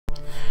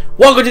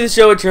Welcome to the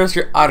show, it's your host,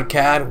 your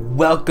AutoCAD.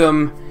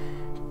 Welcome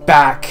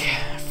back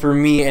for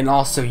me and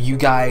also you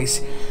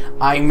guys.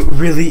 I'm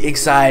really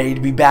excited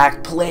to be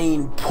back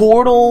playing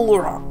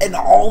Portal and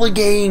all the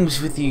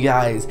games with you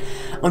guys.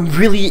 I'm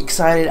really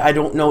excited. I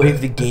don't know if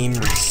the game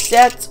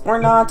resets or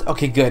not.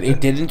 Okay, good.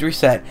 It didn't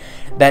reset.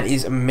 That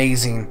is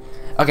amazing.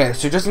 Okay,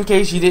 so just in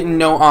case you didn't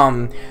know,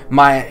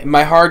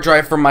 my hard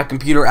drive from my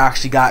computer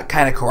actually got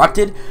kind of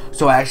corrupted,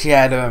 so I actually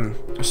had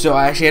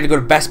to go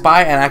to Best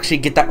Buy and actually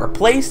get that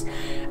replaced.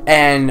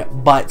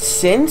 But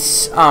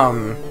since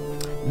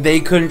they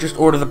couldn't just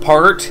order the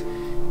part,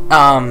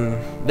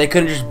 they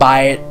couldn't just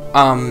buy it.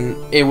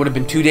 It would have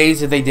been 2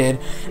 days if they did.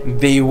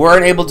 They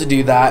weren't able to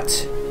do that,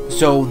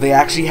 so they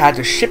actually had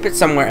to ship it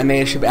somewhere, and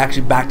they shipped it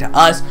actually back to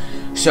us.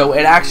 So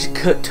it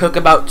actually took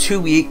about 2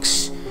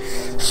 weeks.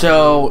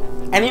 So,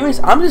 anyways,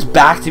 I'm just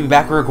back to be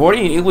back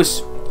recording. It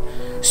was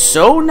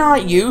so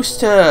not used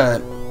to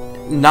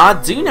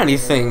not doing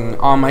anything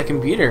on my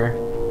computer.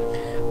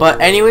 But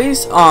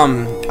anyways,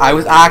 I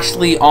was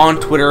actually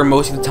on Twitter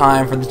most of the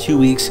time for the 2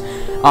 weeks.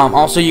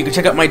 Also, you can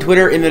check out my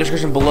Twitter in the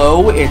description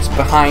below. It's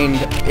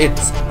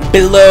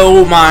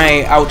below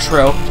my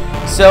outro.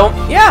 So,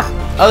 yeah.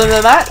 Other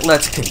than that,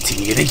 let's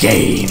continue the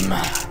game.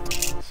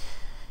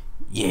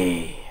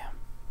 Yeah.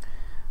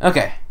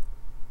 Okay.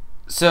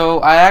 So,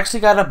 I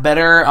actually got a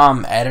better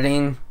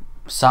editing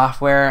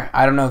software.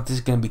 I don't know if this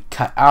is going to be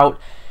cut out.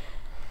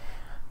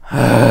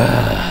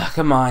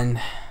 Come on.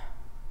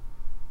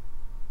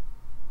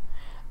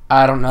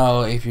 I don't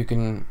know if you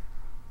can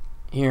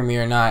hear me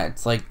or not.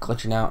 It's like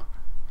glitching out.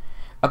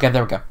 Okay,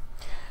 there we go.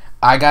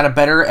 I got a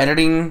better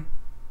editing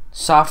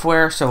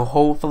software, so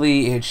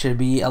hopefully it should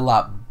be a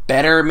lot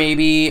better,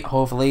 maybe.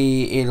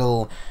 Hopefully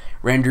it'll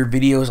render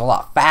videos a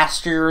lot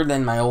faster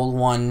than my old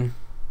one.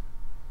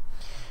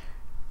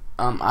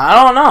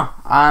 I don't know.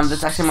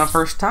 That's actually my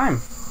first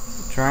time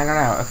trying it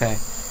out. Okay.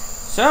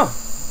 So,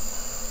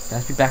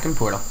 let's be back in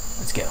Portal.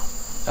 Let's go.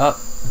 Oh,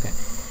 okay.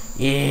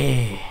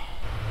 Yeah.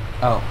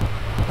 Oh.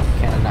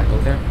 Can I not go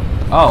there?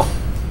 Oh.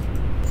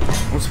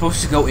 I'm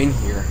supposed to go in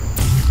here.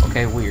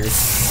 Okay, weird.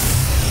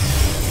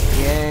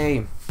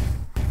 Yay.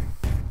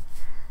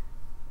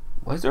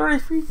 Why is it already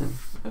freezing?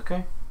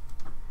 Okay.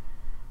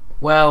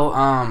 Well,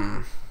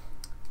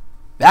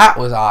 that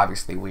was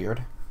obviously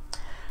weird.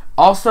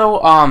 Also,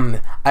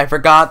 I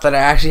forgot that I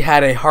actually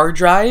had a hard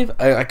drive.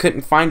 I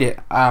couldn't find it.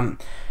 I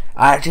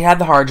actually had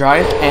the hard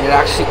drive, and it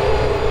actually...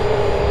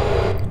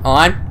 Hold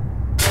on.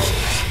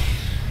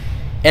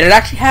 And it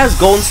actually has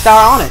Golden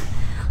Star on it.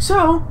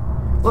 So,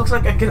 looks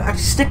like I can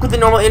actually stick with the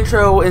normal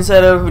intro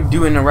instead of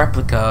doing a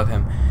replica of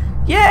him.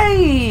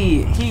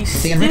 Yay!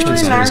 He's The Enrichment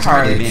Center is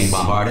currently being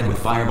bombarded with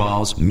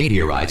fireballs,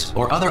 meteorites,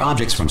 or other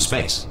objects from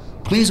space.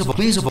 Please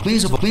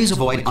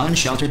avoid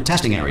unsheltered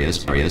testing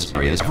areas. For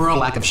a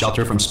lack of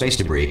shelter from space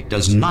debris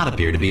does not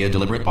appear to be a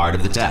deliberate part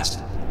of the test.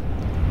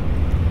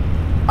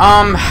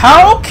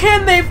 How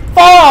can they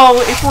fall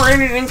if we're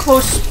in an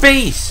enclosed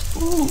space?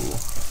 Ooh.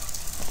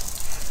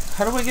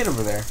 How do I get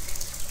over there?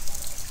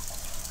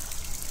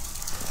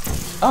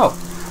 Oh,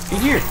 you're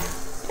here.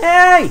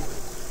 Yay!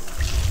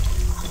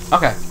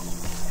 Okay.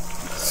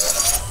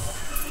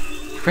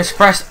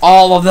 Press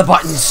all of the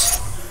buttons.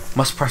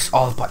 Must press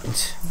all the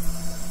buttons.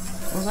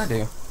 What does that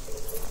do?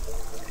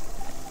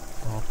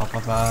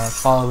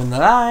 Following the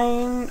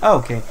line. Oh,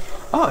 okay.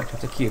 Oh, I took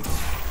the cube.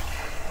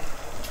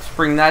 Just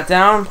bring that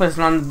down, place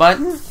it on the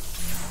button.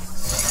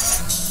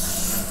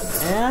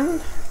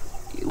 And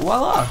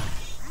voila.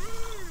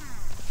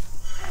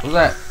 What's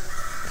that?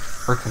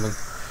 Bird coming.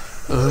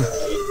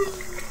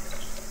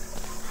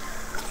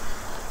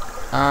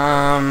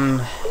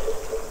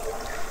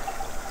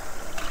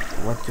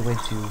 What do I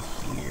do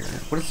here?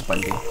 What does this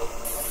button do?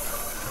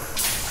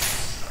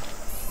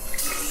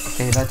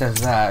 Okay, that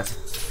does that.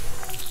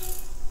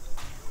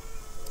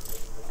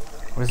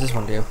 What does this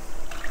one do?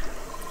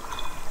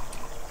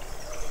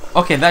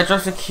 Okay, that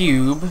drops a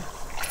cube.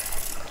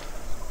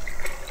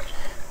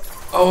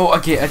 Oh, I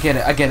get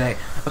it.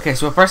 Okay,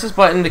 so if I press this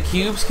button, the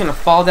cube's gonna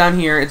fall down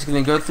here, it's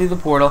gonna go through the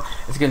portal,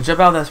 it's gonna jump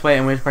out this way,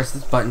 and we have to press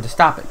this button to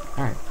stop it.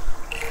 Alright.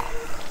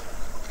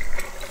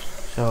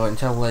 So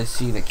until I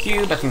see the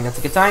cube, I think that's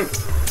a good time.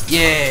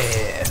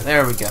 Yeah,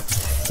 there we go.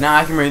 Now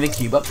I can bring the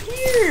cube up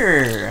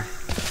here.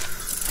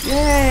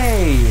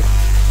 Yay!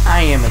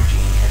 I am a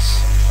genius.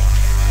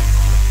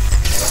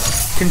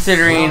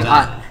 Considering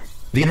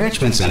The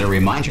Enrichment Center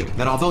reminds you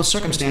that although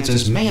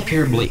circumstances may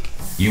appear bleak,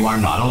 you are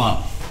not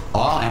alone.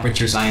 All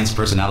Aperture Science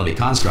personality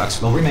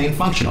constructs will remain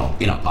functional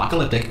in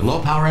apocalyptic,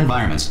 low-power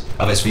environments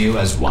of as few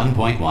as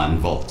 1.1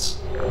 volts.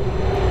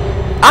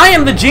 I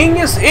am the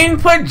genius in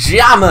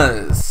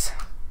pajamas!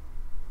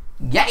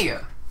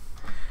 Yeah!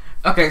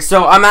 Okay,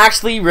 so I'm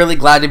actually really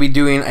glad to be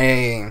doing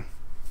a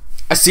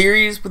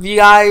series with you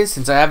guys,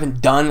 since I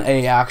haven't done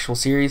a actual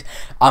series.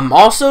 I'm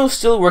also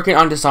still working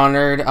on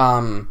Dishonored,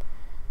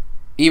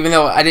 even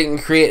though I didn't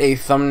create a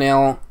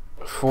thumbnail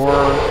for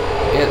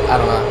it, I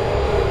don't know.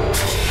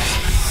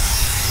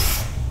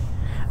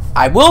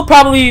 I will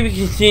probably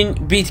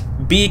be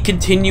be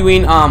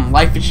continuing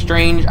Life is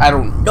Strange. I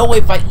don't know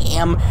if I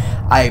am.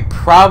 I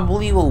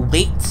probably will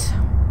wait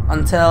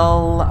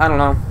until, I don't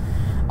know.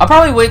 I'll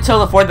probably wait till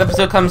the 4th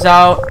episode comes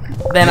out.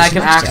 Then I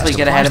can actually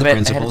get ahead of it.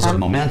 Principles of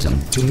momentum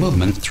to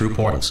movement through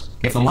portals.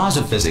 If the laws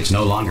of physics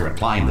no longer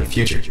apply in the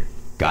future,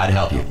 God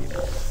help you.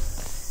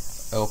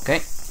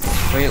 Okay.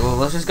 Wait, well,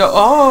 let's just go.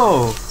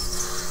 Oh!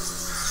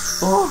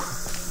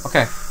 Oh!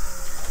 Okay.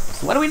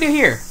 So what do we do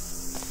here?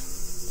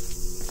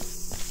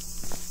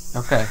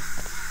 Okay.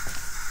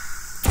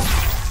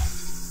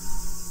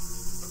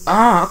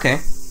 Ah, okay.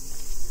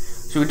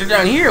 So we do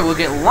down here, we'll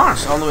get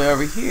launched all the way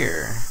over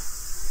here.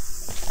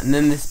 And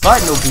then this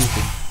button opens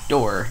the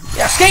door.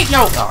 Yeah, escape!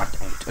 No! Oh,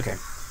 don't. Okay.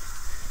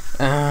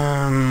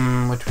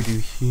 What do we do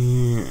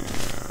here?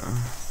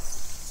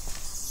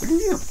 What do we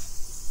do?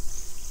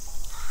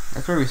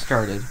 That's where we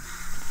started.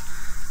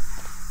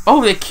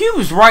 Oh, the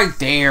cube's right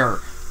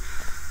there!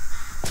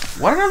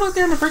 Why did I look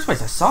there in the first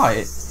place? I saw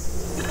it.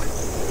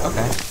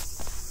 Okay.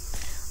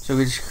 So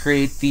we just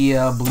create the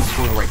blue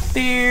portal right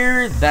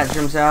there. That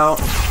jumps out.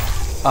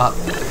 Up.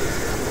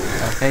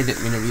 Okay,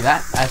 didn't mean to do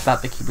that. I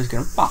thought the cube was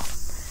gonna pop.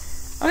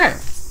 Okay,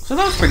 so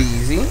that was pretty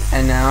easy.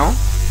 And now,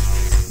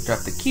 drop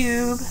the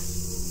cube.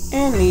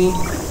 And leave.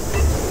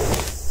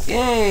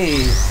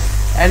 Yay!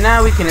 And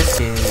now we can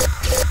escape.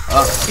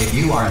 If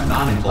you are a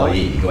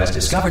non-employee who has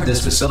discovered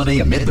this facility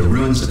amid the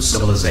ruins of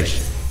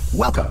civilization,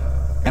 welcome.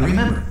 And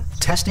remember,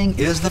 testing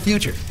is the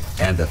future.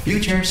 And the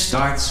future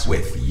starts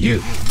with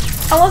you.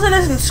 I wasn't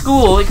in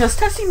school because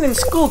testing in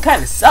school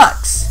kind of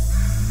sucks.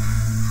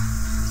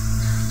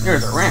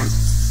 There's a ramp.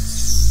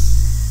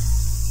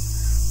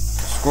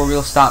 Scroll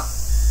wheel, stop.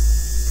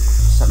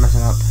 Stop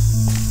messing up.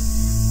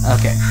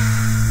 Okay.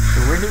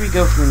 So where do we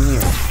go from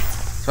here?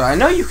 So I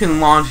know you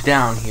can launch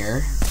down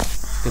here.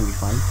 It's gonna be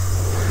fun.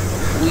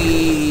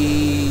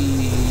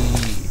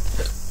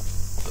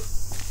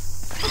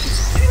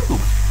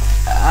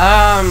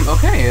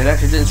 Okay, I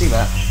actually didn't see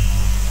that.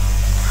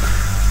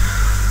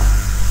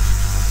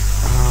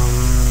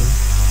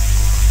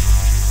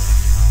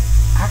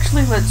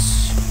 Actually,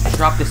 let's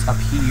drop this up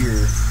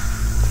here.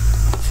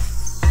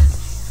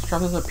 Let's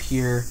drop this up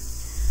here,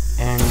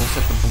 and we'll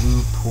set the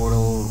blue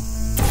portal.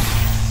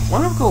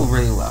 One will go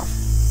really low,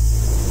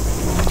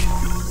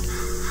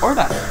 or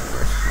that.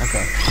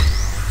 Okay.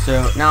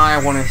 So now I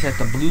want to set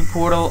the blue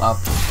portal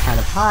up kind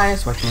of high,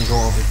 so I can go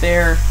over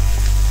there.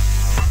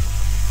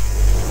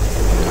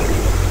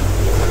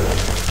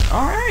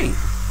 All right.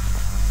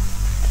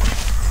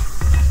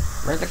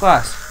 Where's the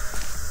glass?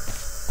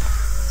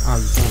 Oh,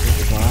 you can't get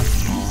the glass?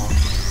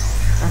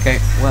 Aww. Okay,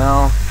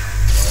 well,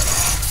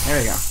 there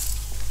we go.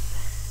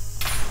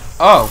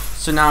 Oh,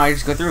 so now I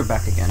just go through it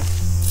back again.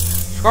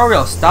 Scroll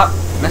wheel, stop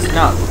messing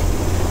up.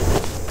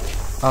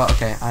 Oh,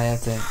 okay, I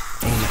have to aim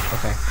it,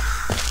 okay.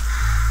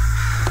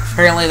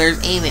 Apparently there's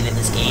aiming in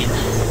this game.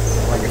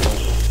 Wonderful.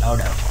 Oh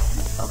no.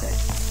 Okay.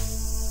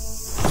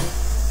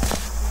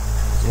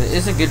 So it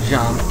is a good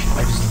jump.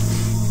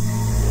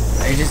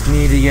 I just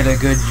need to get a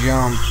good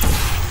jump.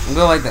 We'll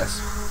go like this.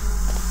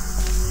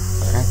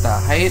 At the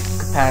height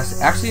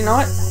capacity. Actually, you know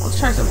what? Let's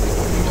try something.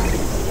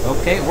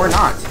 Okay, we're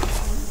not.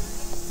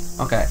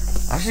 Okay.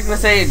 I was just gonna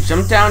say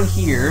jump down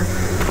here.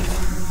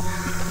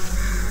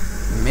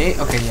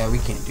 Okay, yeah, we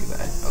can't do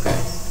that. Okay.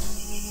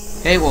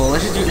 Okay, well,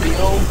 let's just do it the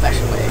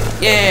old-fashioned way.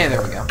 Yeah,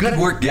 there we go. Good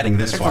work getting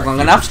this far, long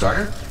enough.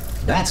 starter.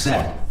 That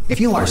said, if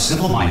you are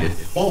simple-minded,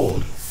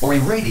 old, or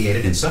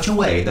irradiated in such a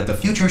way that the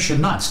future should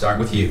not start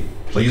with you,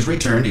 please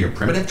return to your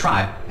primitive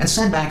tribe and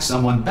send back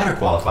someone better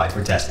qualified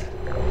for testing.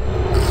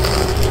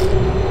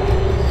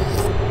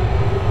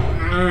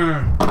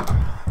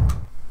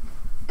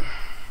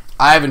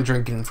 I haven't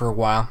drinking for a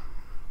while.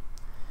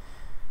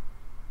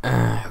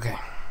 Okay.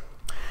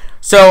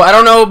 So, I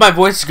don't know if my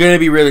voice is going to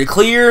be really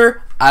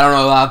clear. I don't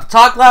know if I have to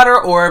talk louder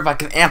or if I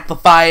can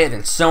amplify it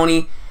in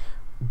Sony.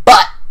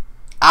 But,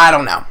 I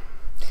don't know.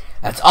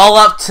 That's all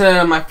up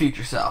to my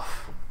future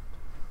self.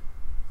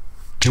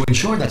 To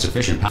ensure that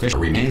sufficient power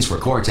remains for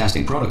core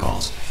testing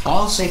protocols,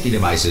 all safety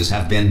devices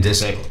have been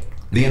disabled.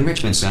 The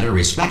Enrichment Center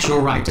respects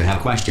your right to have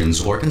questions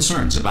or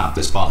concerns about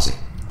this policy.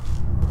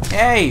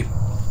 Hey!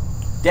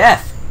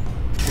 Death!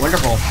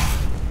 Wonderful.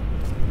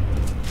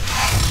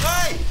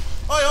 Hey!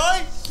 Oi,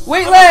 oi!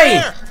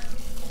 Wheatley!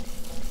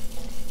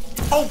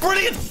 Oh,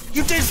 brilliant!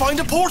 You did find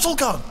a portal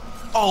gun!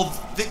 Oh,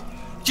 do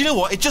you know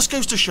what? It just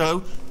goes to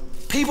show,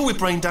 people with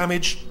brain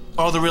damage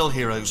are the real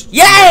heroes.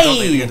 Yay! At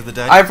the end of the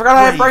day. I forgot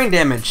I had brain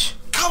damage.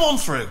 Come on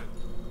through!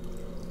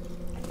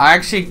 My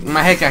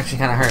head actually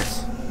kind of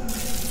hurts.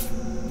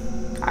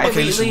 Hi,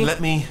 Okay, listen, Wheatley. let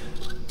me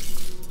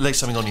lay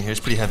something on you here. It's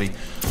pretty heavy.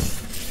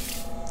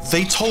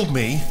 They told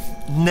me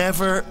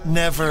never,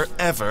 never,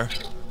 ever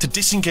to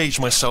disengage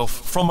myself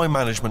from my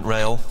management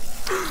rail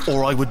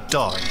or I would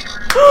die.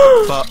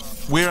 But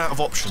we're out of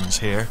options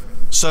here.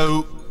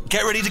 So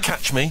get ready to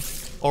catch me,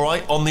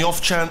 alright? On the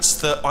off chance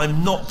that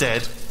I'm not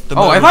dead.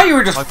 Oh, I thought you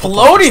were just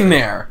floating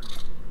there.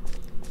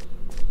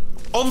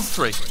 On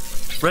 3.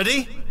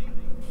 Ready?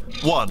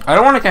 1. I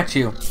don't want to catch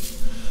you.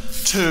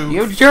 2.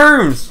 You have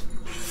germs.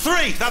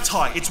 3. That's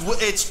high.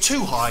 It's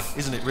too high,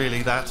 isn't it?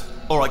 Really, that.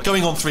 All right,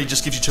 going on 3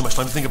 just gives you too much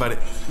time to think about it.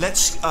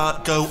 Let's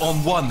go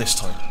on 1 this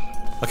time.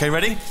 Okay,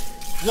 ready?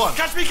 1.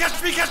 Catch me!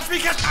 Catch me! Catch me!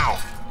 Catch!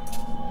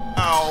 Ow!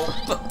 Ow!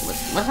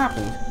 What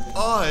happened?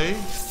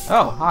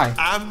 Oh, hi.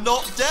 I'm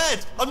not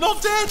dead. I'm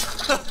not dead.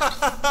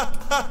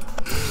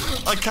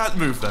 I can't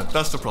move though.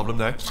 That's the problem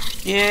now.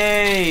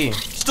 Yay!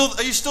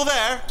 Are you still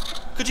there?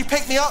 Could you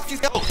pick me up?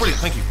 Oh,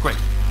 brilliant. Thank you. Great.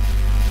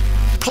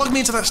 Plug me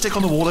into that stick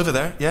on the wall over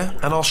there, yeah?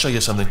 And I'll show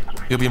you something.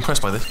 You'll be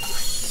impressed by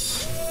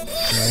this.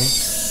 Okay.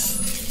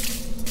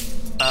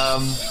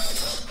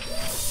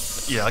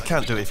 Yeah, I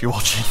can't do it if you're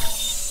watching.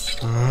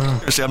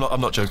 See,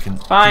 I'm not joking.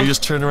 Fine. Can you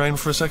just turn around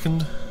for a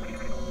second?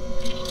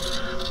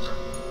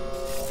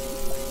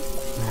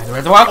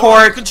 Where's the walk You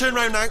forward? can turn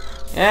around now.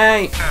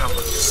 Yay!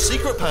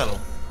 Secret panel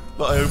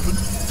that I opened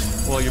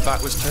while your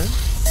back was turned.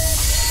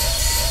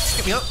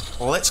 Get me up.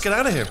 Well, let's get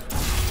out of here.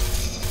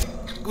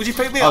 Would you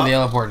pick me up? Oh, the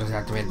yellow board is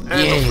activated. And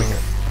Yay!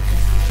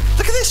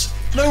 look at this.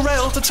 No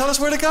rail to tell us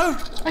where to go.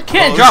 I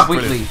can't Oh, drop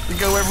this is weekly. brilliant. We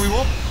can go wherever we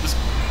want.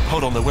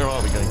 Hold on though. Where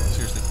are we going?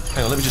 Seriously.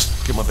 Hang on. Let me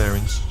just get my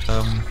bearings.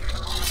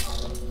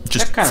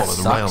 Just That kinda follow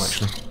the rail,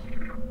 sucks. actually.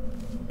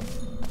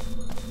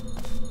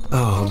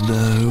 Oh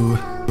no.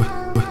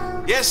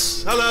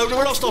 Yes, hello, no,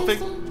 we're not stopping.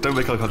 Don't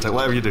make eye contact,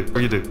 whatever you do,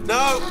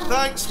 No,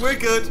 thanks, we're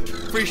good.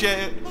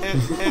 Appreciate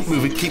it.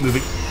 Moving, keep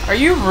moving. Are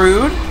you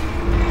rude?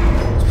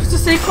 You're supposed to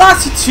stay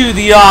classy to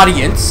the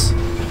audience.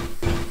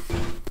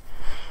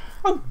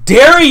 How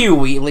dare you,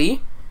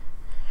 Wheatley?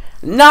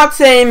 Not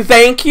saying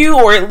thank you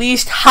or at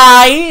least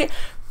hi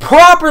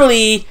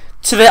properly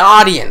to the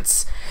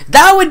audience.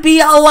 That would be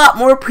a lot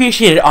more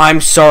appreciated.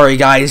 I'm sorry,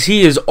 guys.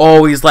 He is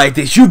always like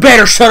this. You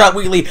better shut up,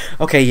 Wheatley.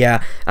 Okay,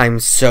 yeah. I'm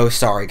so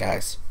sorry,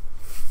 guys.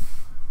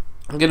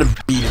 I'm gonna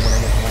beat him when I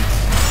get home.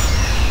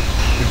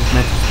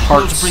 I'm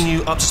going to bring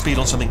you up to speed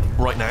on something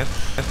right now.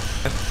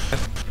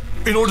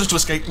 In order to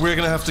escape, we're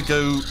going to have to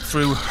go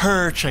through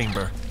her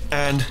chamber.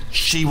 And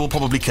she will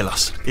probably kill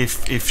us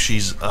if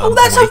she's Well,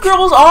 that's how awake.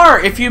 girls are.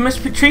 If you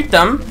mistreat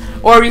them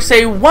or you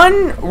say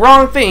one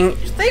wrong thing,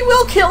 they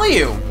will kill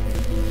you.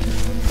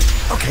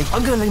 Okay,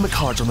 I'm gonna lay my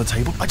cards on the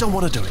table. I don't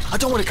want to do it. I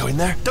don't want to go in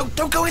there. Don't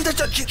go in there.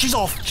 She's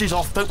off. She's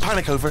off. Don't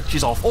panic over.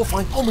 She's off. All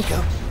fine. On we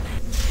go.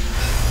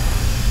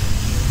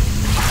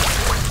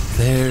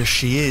 There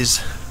she is.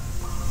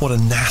 What a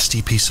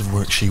nasty piece of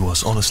work she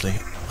was. Honestly,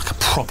 like a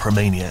proper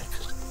maniac.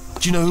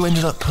 Do you know who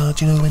ended up?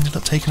 Taking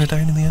her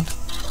down in the end?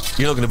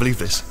 You're not gonna believe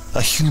this.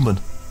 A human.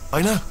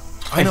 I know.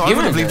 I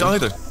wouldn't have believed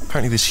either.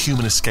 Apparently, this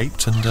human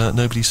escaped, and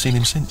nobody's seen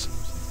him since.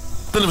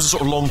 Then there was a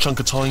sort of long chunk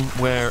of time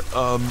where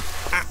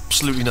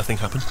absolutely nothing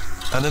happened.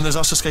 And then there's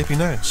us escaping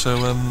now.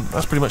 So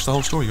that's pretty much the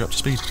whole story. You're up to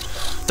speed.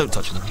 Don't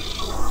touch anything.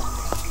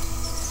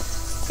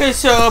 Okay,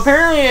 so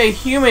apparently a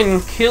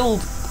human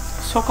killed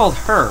so-called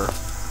her.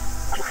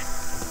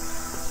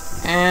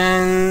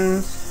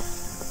 And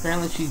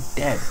apparently she's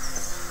dead.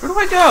 Where do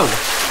I go?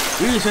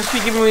 You're supposed to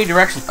be giving me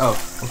directions. Oh,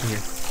 over here.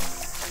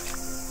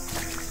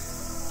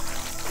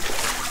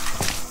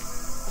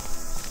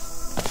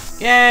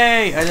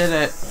 Yay! I did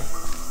it.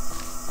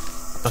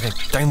 Okay,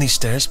 down these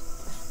stairs.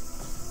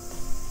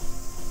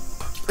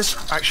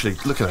 Actually,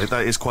 look at it.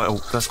 That's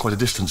quite a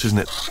distance, isn't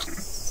it?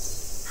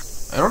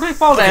 I don't take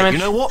fall damage. You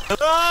know what?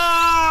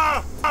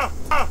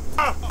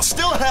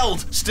 Still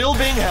held. Still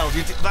being held.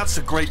 That's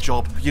a great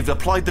job. You've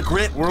applied the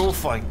grit. We're all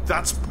fine.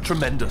 That's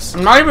tremendous.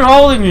 I'm not even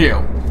holding you.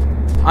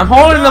 I'm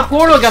holding the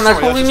portal gun that's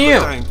holding you.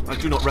 I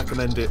do not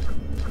recommend it.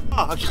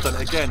 I've just done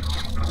it again.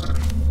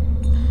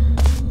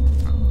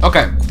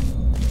 Okay.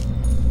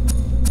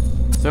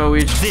 So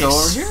we just go over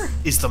This here?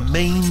 is the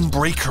main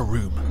breaker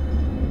room.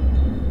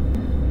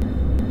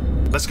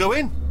 Let's go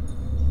in.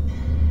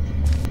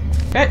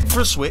 Okay.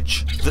 For a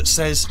switch that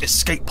says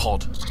escape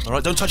pod.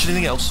 Alright, don't touch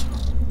anything else.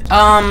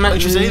 None Don't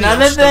choose anything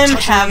else. of them Don't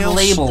touch have anything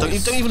else.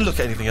 labels. Don't even look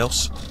at anything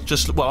else.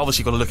 Just, well,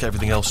 obviously you've got to look at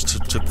everything else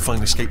to find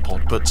the escape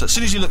pod. But as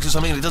soon as you look at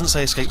something and it doesn't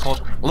say escape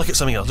pod, look at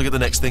something else. Look at the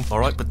next thing,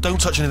 alright? But don't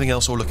touch anything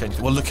else or look at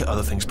anything. Well, look at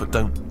other things, but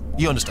don't.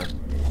 You understand?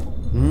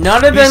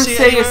 None of You them see it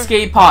say anywhere?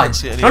 escape I pod. don't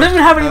see it Don't anywhere.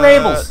 even have any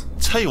labels.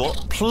 Tell you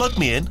what, plug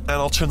me in and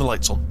I'll turn the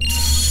lights on.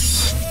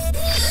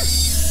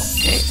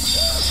 Okay.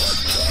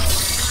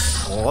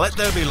 Let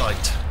there be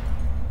light.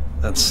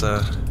 That's,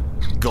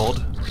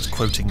 God. It's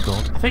quoting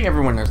God. I think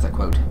everyone knows that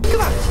quote. Look at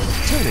that.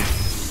 Turning.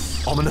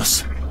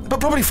 Ominous. But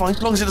probably fine,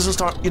 as long as it doesn't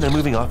start,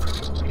 moving up.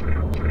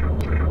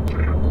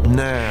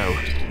 Now.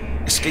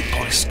 Escape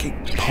pod.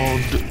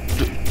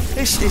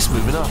 It's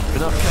moving up,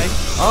 okay?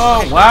 Oh,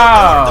 Okay,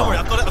 wow. Don't worry,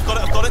 I've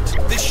got it.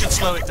 This should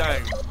slow it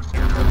down.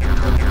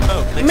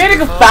 Oh, You made it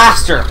go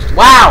faster.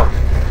 Wow.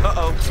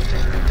 Uh-oh.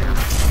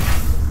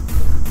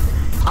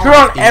 You're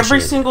on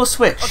every single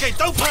switch. Okay,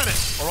 don't panic.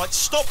 All right,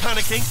 stop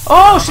panicking.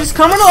 Oh, she's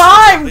coming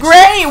alive.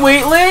 Great,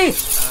 Wheatley.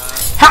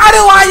 How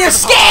do I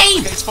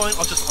escape? Okay, it's fine.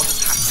 I'll just hack.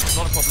 It's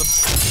not a problem.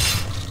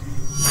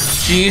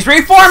 She's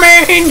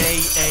reforming.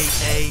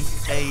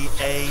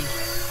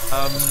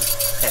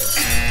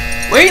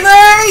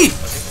 Wheatley.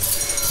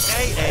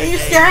 Are you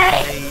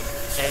scared?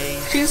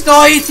 She's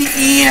going to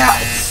eat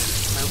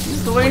us.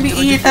 It's going to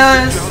eat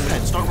us.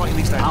 Start writing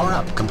these down. Power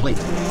up, complete.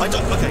 I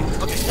don't. Okay.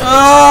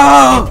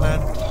 Oh!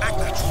 Plan. Act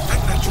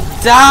natural.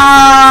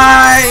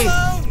 Die!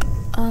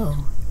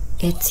 Oh,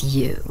 it's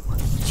you.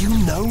 You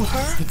know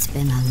her? It's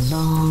been a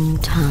long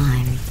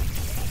time.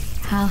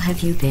 How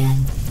have you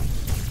been?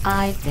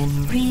 I've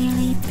been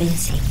really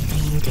busy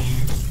playing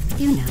dead.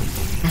 You know,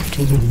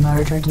 after you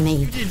murdered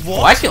me.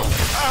 Oh, I killed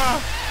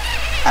her.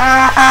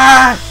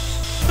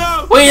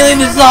 No! Wheeling,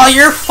 this is all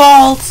your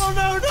fault! Oh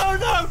no!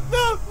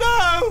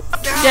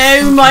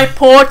 No, my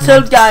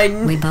portal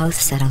gun! We both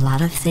said a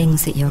lot of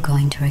things that you're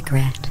going to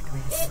regret.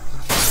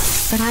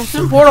 But I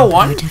think Portal the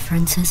 1?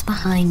 difference is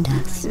behind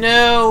us.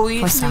 No, For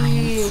eat me.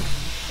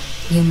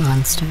 science. You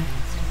monster.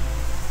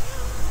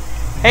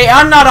 Hey,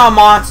 I'm not a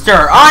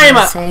monster. I am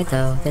I'll a... say,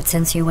 though, that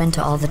since you went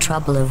to all the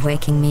trouble of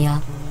waking me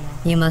up,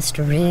 you must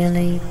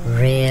really,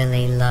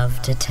 really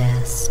love to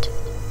test.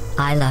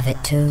 I love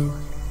it too.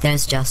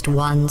 There's just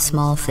one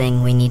small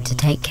thing we need to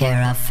take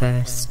care of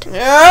first.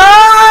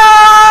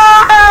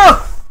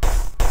 Ah!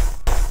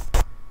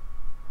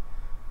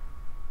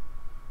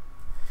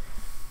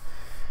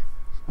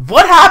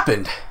 What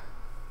happened?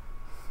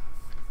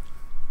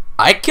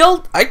 I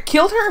killed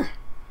her?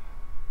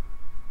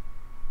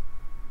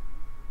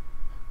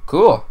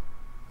 Cool.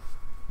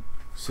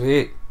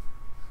 Sweet.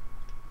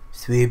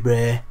 Sweet,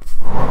 bruh.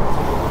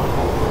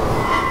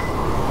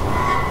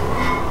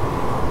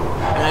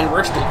 And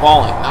we're still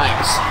falling.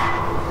 Nice.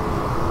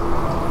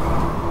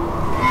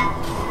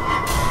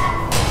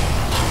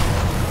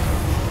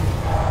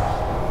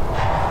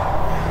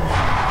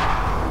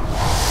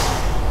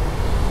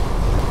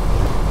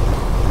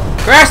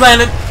 Crash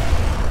landed.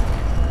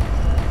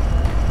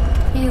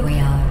 Here we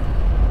are.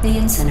 The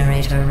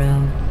incinerator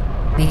room.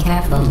 Be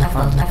careful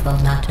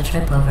not to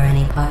trip over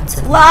any parts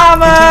of Lava!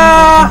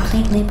 that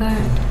didn't get completely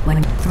burned when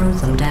you threw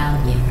them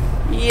down here.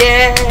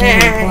 Yay!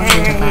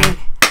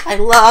 I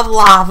love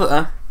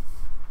lava.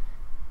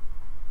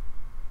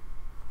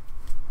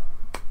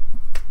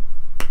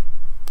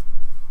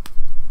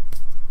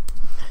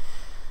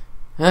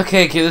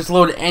 Okay, can this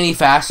load any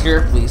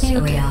faster, please?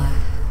 Here we are.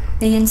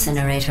 The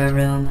incinerator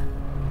room.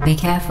 Be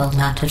careful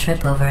not to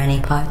trip over any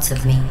parts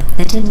of me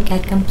that didn't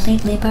get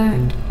completely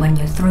burned when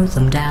you threw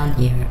them down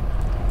here.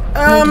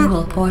 The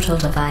dual portal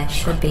device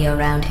should be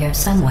around here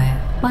somewhere.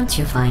 Once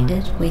you find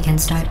it, we can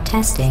start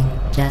testing,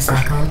 just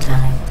like old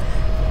time.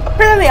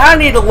 Apparently I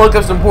need to look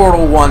up some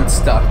Portal 1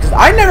 stuff, because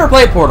I never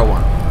played Portal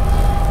 1.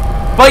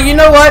 But you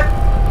know what?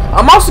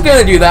 I'm also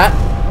going to do that.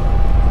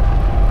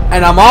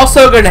 And I'm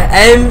also going to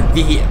end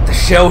the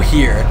show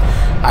here.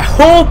 I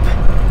hope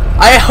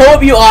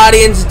you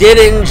audience did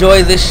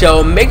enjoy this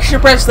show. Make sure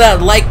to press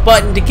that like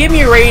button to give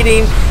me a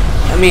rating.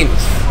 I mean,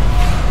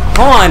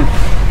 hold on.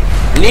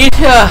 I need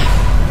to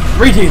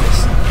redo this.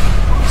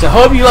 So I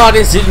hope you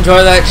audience did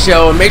enjoy that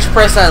show. And make sure to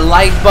press that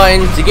like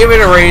button to give it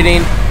a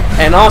rating.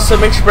 And also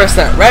make sure to press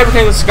that red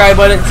rectangle subscribe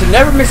button to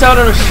never miss out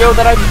on a show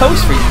that I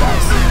post for you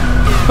guys.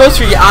 Post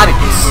for your audience.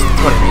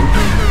 That's what I mean.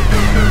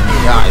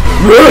 God.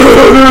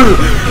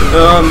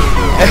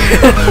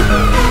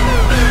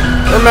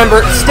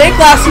 Remember, stay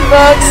classy,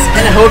 folks,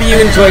 and I hope you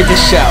enjoyed this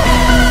show.